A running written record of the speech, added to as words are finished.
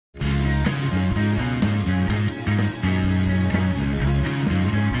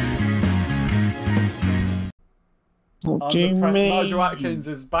What do you Nigel mean? Atkins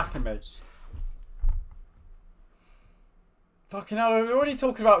is backing me. Fucking hell, we're already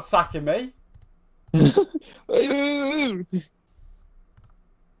talking about sacking me.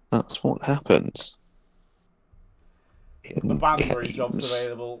 That's what happens The in Banbury job's games.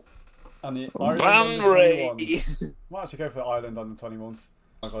 available. And the Ireland under Banbury! 21s. Might actually go for the Ireland under 21s.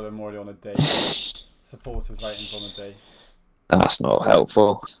 I got them already on a D. Supporters ratings on a D. That's not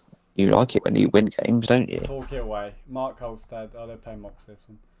helpful. You like it when you win games, don't you? Talk it away. Mark Holstead. Oh, they're playing Mox this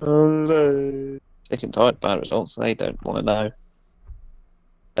one. Oh no. Sick and tired of bad results. They don't want to know.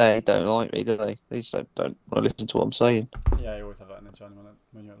 They don't like me, do they? They just don't want to listen to what I'm saying. Yeah, you always have that in the Journeyman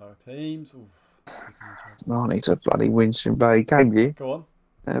when you're at lower teams. Oof. I need to bloody win some bloody game, you. Go on.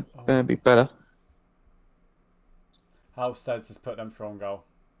 Better be better. Halstead's has put them through on goal.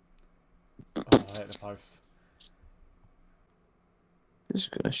 Oh, I hit the post.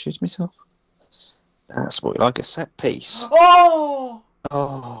 Just gonna shoot myself. That's what we like, a set piece. Oh!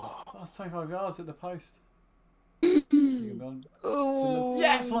 Oh. That's 25 yards at the post. Oh.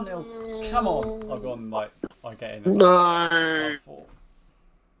 Yes, 1-0. Come on. I've gone like, I get in. No.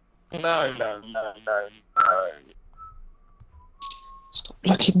 No. Stop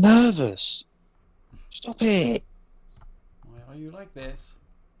looking nervous. Stop it. Why are you like this?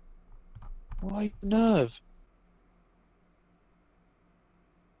 Why nerve?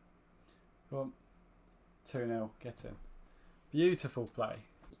 Go on. 2-0. Get in. Beautiful play.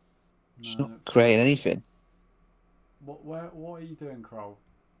 It's not creating anything. What are you doing, Kroll?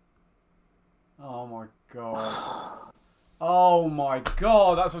 Oh my god. Oh my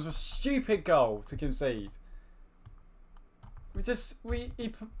god, that was a stupid goal to concede.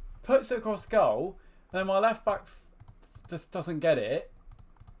 He puts it across goal, and then my left back just doesn't get it.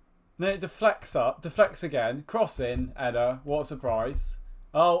 And then it deflects again, cross in, header, what a surprise.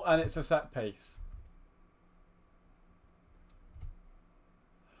 Oh, and it's a set piece.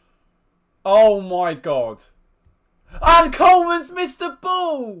 Oh my god. And Coleman's missed the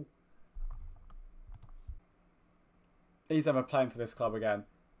ball! He's never playing for this club again.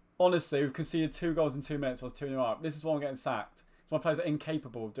 Honestly, we've conceded 2 goals in 2 minutes. I was 2-0 up. This is why I'm getting sacked. My players are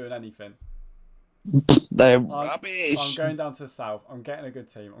incapable of doing anything. They're rubbish. I'm going down to the south. I'm getting a good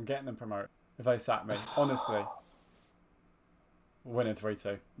team. I'm getting them promoted. If they sack me, honestly. We're winning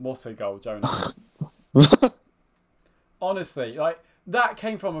 3-2. What a goal, Jonas. Honestly, like, that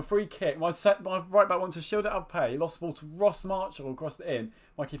came from a free kick. My right back wanted to shield it up pay. Lost the ball to Ross Marshall, crossed it in.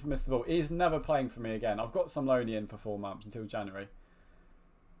 My keeper missed the ball. He is never playing for me again. I've got SWNe in for 4 months until January.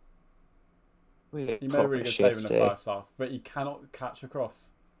 He made a really good save in the first half, but he cannot catch a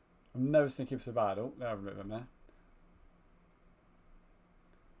cross. I've never seen keepers so bad. Oh, they have a bit of him there.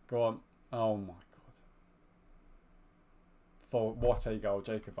 Go on. Oh my god. What a goal,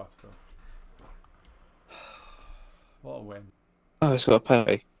 Jacob Butterfield. What a win. Oh, it's got a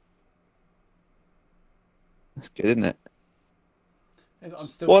penalty. That's good, isn't it? I'm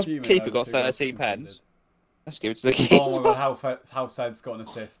still What's fuming. keeper got 13 pens? Let's give it to the keeper. Oh my god, Halstead's got an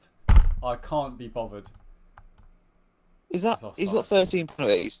assist. I can't be bothered. Is that? He's got 13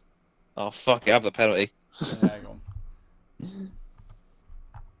 penalties. Oh fuck it, have the penalty. Yeah, hang on.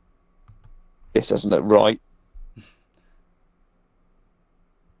 This doesn't look right.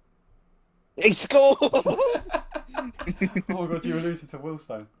 He scored! Oh my god, you alluded to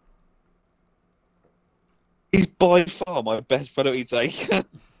Willstone. He's by far my best penalty taker.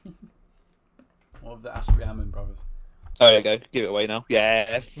 What of the SWNe brothers? Oh, there you go. Give it away now.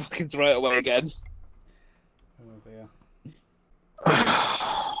 Yeah, fucking throw it away again. Oh dear.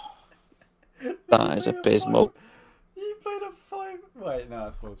 That is abysmal. You played a 5. Wait, no,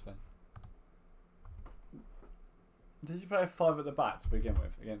 that's Willstone. Did you play a 5 at the back to begin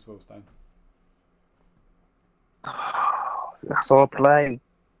with against Willstone? That's our play.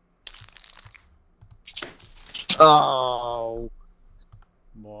 Oh.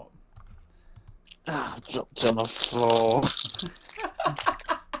 What? Ah, dropped on the floor.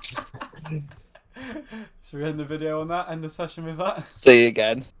 Should we end the video on that? End the session with that? See you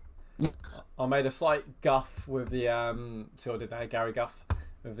again. I made a slight guff with the see what I did there, Gary Guff,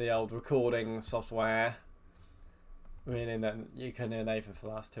 with the old recording software. Meaning that you can hear Nathan for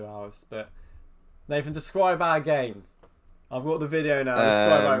the last 2 hours. But Nathan, describe our game. I've got the video now.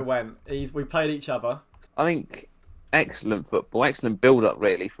 Describe how it went. We played each other. I think excellent football, excellent build-up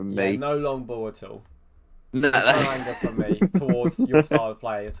really from me. No long ball at all. No, There's no anger from me towards your style of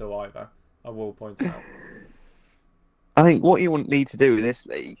play at all either. I will point out. I think what you need to do in this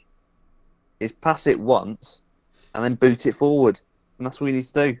league is pass it once and then boot it forward. And that's what you need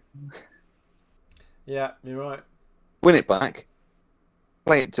to do. Yeah, you're right. Win it back,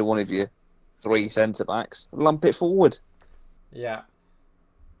 play it to one of your 3 centre backs. Lump it forward. Yeah,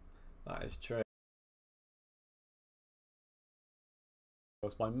 that is true.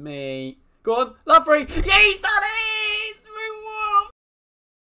 Was by me. Go on, Lovely. Yeah, he's done it! 3-1.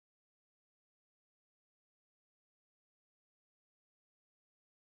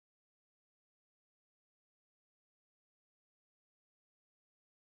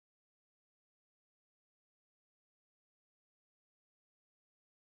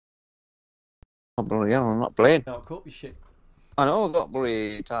 Oh, bloody hell, I'm not playing. No, caught me shit. I know, I've got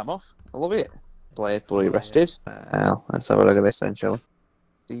bloody time off. I love it. Played, bloody rested. Well, let's have a look at this then, shall we?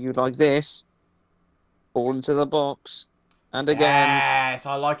 Do you like this? Ball into the box. And again. Yes,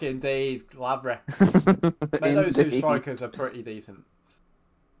 I like it indeed. Lavre. Those two strikers are pretty decent.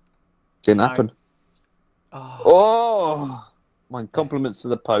 Didn't happen. Oh. Oh! My compliments to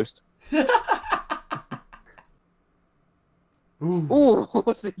the post. Ooh,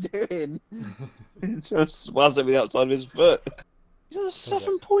 what's he doing? He's trying to swaz it with the outside of his foot. He's on a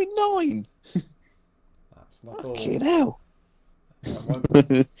 7.9. That's not all. Fucking hell.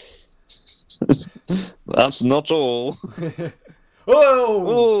 That's not all.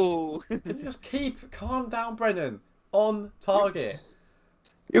 Oh! Can you just calm down, Brennan? On target.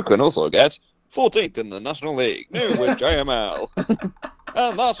 You can also get 14th in the National League, new with JML.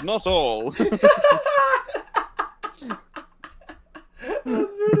 And that's not all.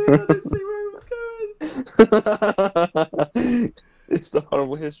 That's really, I didn't see where it was going. It's the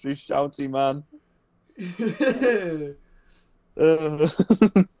horrible history shouty man.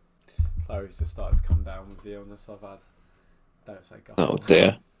 Chloe's just started to come down with the illness I've had. Don't say God. Oh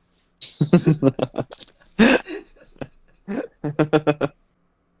dear.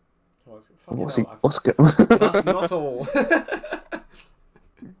 What's going on? That's not all.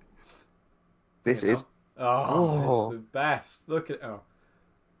 This is. Oh, it's the best. Look at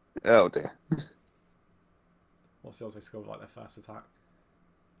Oh dear. What's the odds they scored like their first attack?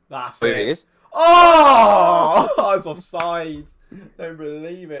 That's There it. he is. Oh! It's offside. Don't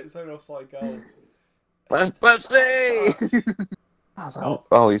believe it. It's only offside goals. Bursty!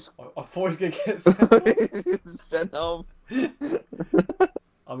 Oh, he's. I thought he was going to get sent sent off.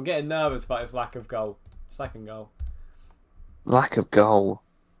 I'm getting nervous about his lack of goal. Second goal. Lack of goal.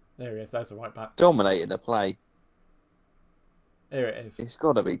 There he is. There's the right back. Dominating the play. Here it is. It's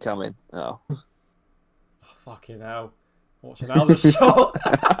got to be coming. Oh. Oh, fucking hell. Watch another shot.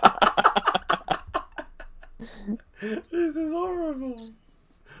 This is horrible.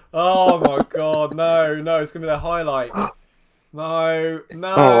 Oh my god, no, it's going to be the highlight. No.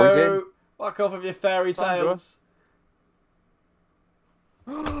 Oh, he's in. Fuck off with your fairy Sandra. tales.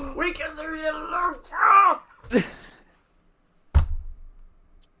 We can do it long pass.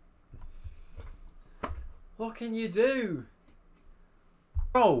 What can you do?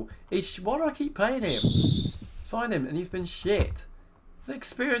 Bro, why do I keep playing him? Sign him, and he's been shit. He's an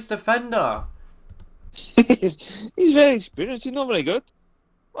experienced defender. He's very experienced. He's not very good.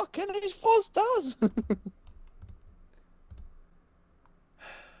 What can his 4 stars?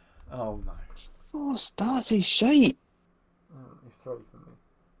 Oh no. 4 stars. He's shite. Oh, he's 3 for me.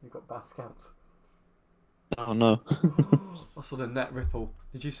 You've got bad scouts. Oh no. I saw the net ripple.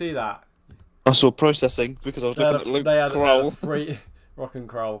 Did you see that? I saw processing because I was looking at Luke Kroll. Free rock and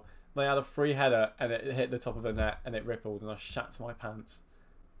Kroll. They had a free header and it hit the top of the net and it rippled and I shat my pants.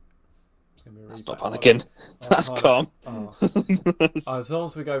 It's gonna be really Stop bad. panicking. That's calm. Oh. As long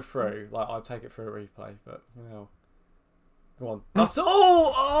as we go through, like I'll take it for a replay, but you know. Go on. That's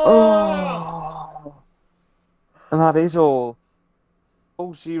all. Oh. And that is all.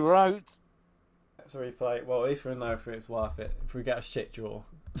 All she wrote. That's a replay. Well, at least we know if it's worth it. If we get a shit draw.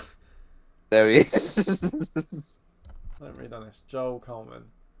 There he is. I haven't really done this. Joel Coleman.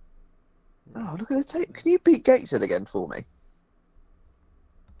 Oh, look at the tape. Can you beat Gateshead again for me?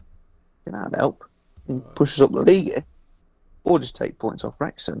 That'd help. Push us up the league. Or just take points off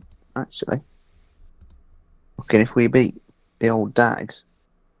Wrexham, actually. Okay, if we beat the old Dags.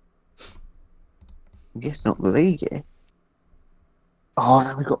 I guess not the league here. Oh,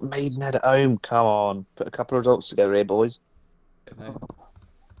 now we've got Maidenhead at home. Come on. Put a couple of results together here, boys.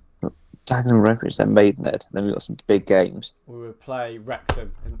 Dagenham Records, then Maidenhead. Then we've got some big games. We would play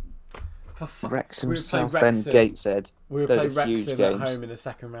Wrexham. Wrexham, Southend, Gateshead. We would Those play are huge Wrexham games. at home in the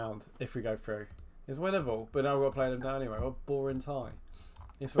second round if we go through. It's winnable, but now we've got to play them down anyway. What a boring tie.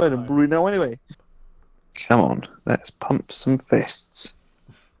 It's Playing them Bruno anyway. Come on, let's pump some fists.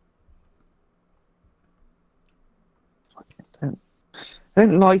 I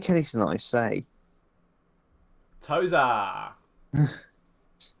don't like anything that I say. Toza.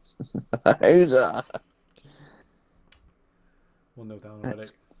 Toza. 1-0 down already.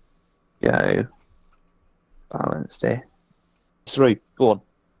 Go. Balanced it. Through. Go on.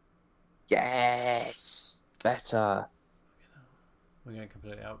 Yes. Better. We're getting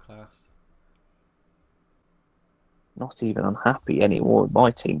completely outclassed. Not even unhappy anymore with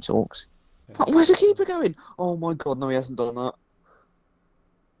my team talks. Yeah. Where's the keeper going? Oh my god, no, he hasn't done that.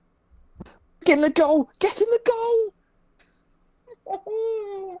 Get in the goal! Get in the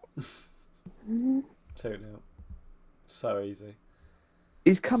goal! 2-0. So easy.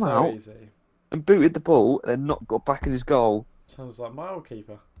 He's come so out easy. and booted the ball and then not got back in his goal. Sounds like my old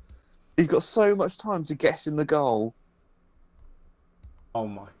keeper. He's got so much time to get in the goal. Oh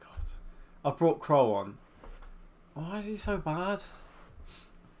my god. I brought Kroll on. Why is he so bad?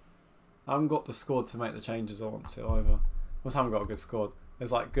 I haven't got the squad to make the changes I want to either. I just haven't got a good squad.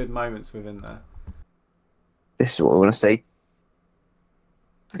 There's like good moments within there. This is what I want to see.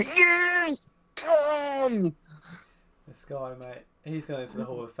 Yes! Come on! This guy, mate, he's going into the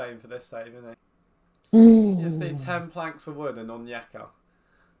Hall of Fame for this save, isn't he? You just need 10 planks of wood and Onyeka.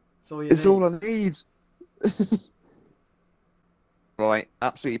 That's all you It's need. all I need. Right,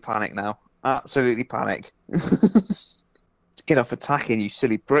 absolutely panic now. Absolutely panic. Get off attacking, you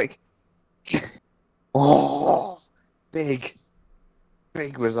silly prick. Oh, big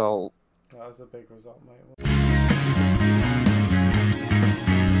result. That was a big result, mate.